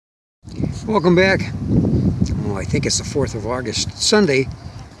Welcome back. Oh, I think it's the 4th of August, Sunday,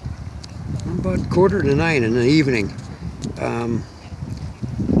 about 8:45 in the evening.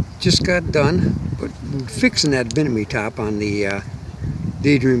 Just got done fixing that Bimini top on the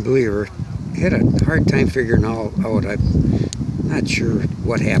Daydream Believer. Had a hard time figuring all out. I'm not sure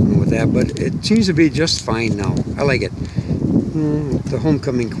what happened with that, but it seems to be just fine now. I like it. The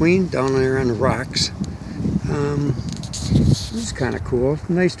Homecoming Queen down there on the rocks. This is kind of cool.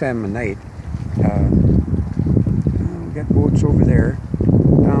 Nice time of night. We got boats over there.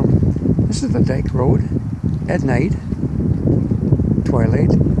 This is the Dyke Road at night.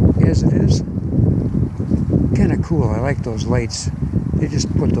 Twilight, as it is. Kind of cool. I like those lights. They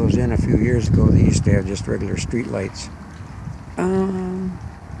just put those in a few years ago. They used to have just regular street lights.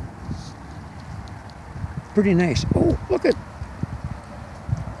 Pretty nice. Oh, look at.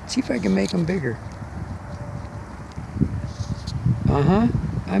 See if I can make them bigger.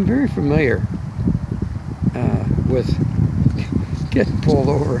 I'm very familiar with getting pulled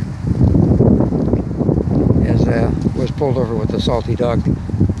over, as was pulled over with the Salty Dog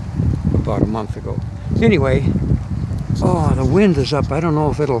about a month ago. Anyway, oh, the wind is up. I don't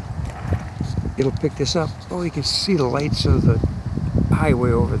know if it'll pick this up. Oh, you can see the lights of the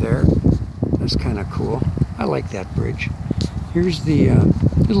highway over there. That's kind of cool. I like that bridge. Here's the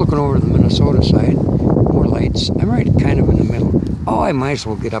just looking over the Minnesota side. More lights. I'm right kind of in the middle. Oh, I might as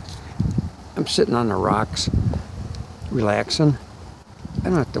well get up. I'm sitting on the rocks, relaxing. I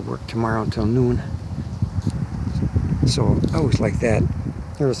don't have to work tomorrow until noon. So I always like that.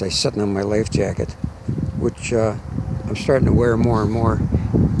 There was I sitting on my life jacket, which I'm starting to wear more and more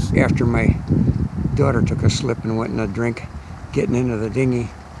after my daughter took a slip and went in a drink getting into the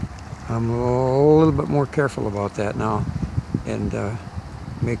dinghy. I'm a little bit more careful about that now, and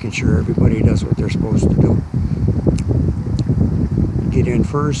making sure everybody does what they're supposed to do. Get in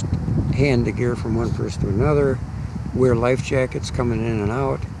first, hand the gear from one person to another, wear life jackets coming in and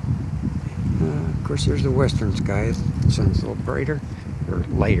out. Of course, there's the western sky. The sun's a little brighter, or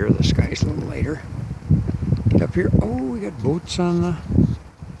lighter. The sky's a little lighter. Get up here. Oh, we got boats on the...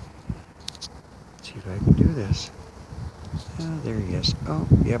 Let's see if I can do this. There he is. Oh,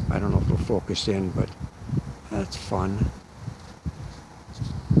 yep, I don't know if it'll focus in, but that's fun.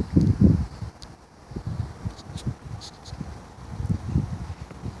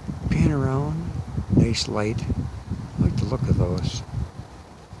 Pan around. Nice light. I like the look of those.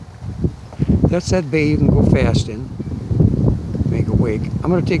 That's that bay you can go fast in. Make a wake. I'm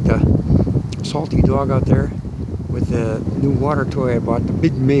going to take the Salty Dog out there with the new water toy I bought, the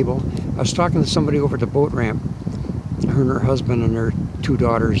Big Mabel. I was talking to somebody over at the boat ramp. Her and her husband and their 2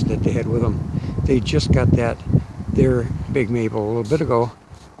 daughters that they had with them. They just got their Big Mabel a little bit ago,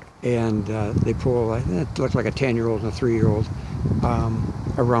 and they pull, it looked like a 10-year-old and a 3-year-old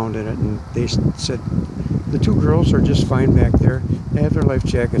around in it, and they said the 2 girls are just fine back there. They have their life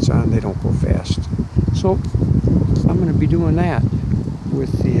jackets on. They don't go fast. So I'm going to be doing that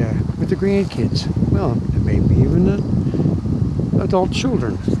with the grandkids. Well, maybe even the adult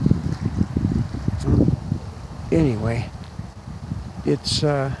children. Anyway, it's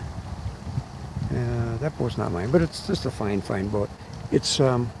that boat's not mine, but it's just a fine boat. It's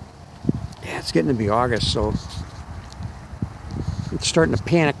yeah, it's getting to be August, so it's starting to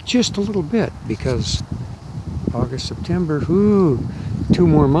panic just a little bit, because August, September, 2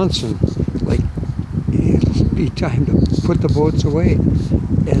 more months, and like it'll be time to put the boats away,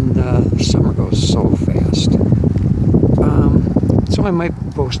 and summer goes so fast. So I might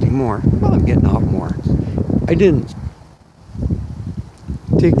be posting more. Well, I'm getting out more. I didn't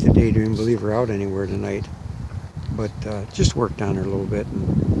take the Daydream Believer out anywhere tonight, but just worked on her a little bit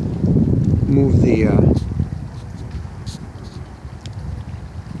and moved the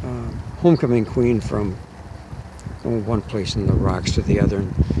Homecoming Queen from one place in the rocks to the other,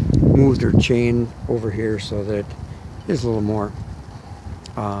 and moved her chain over here so that it's a little more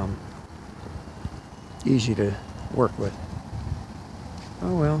easy to work with.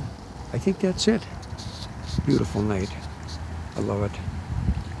 Oh well, I think that's it. Beautiful night. I love it.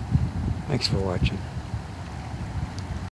 Thanks for watching.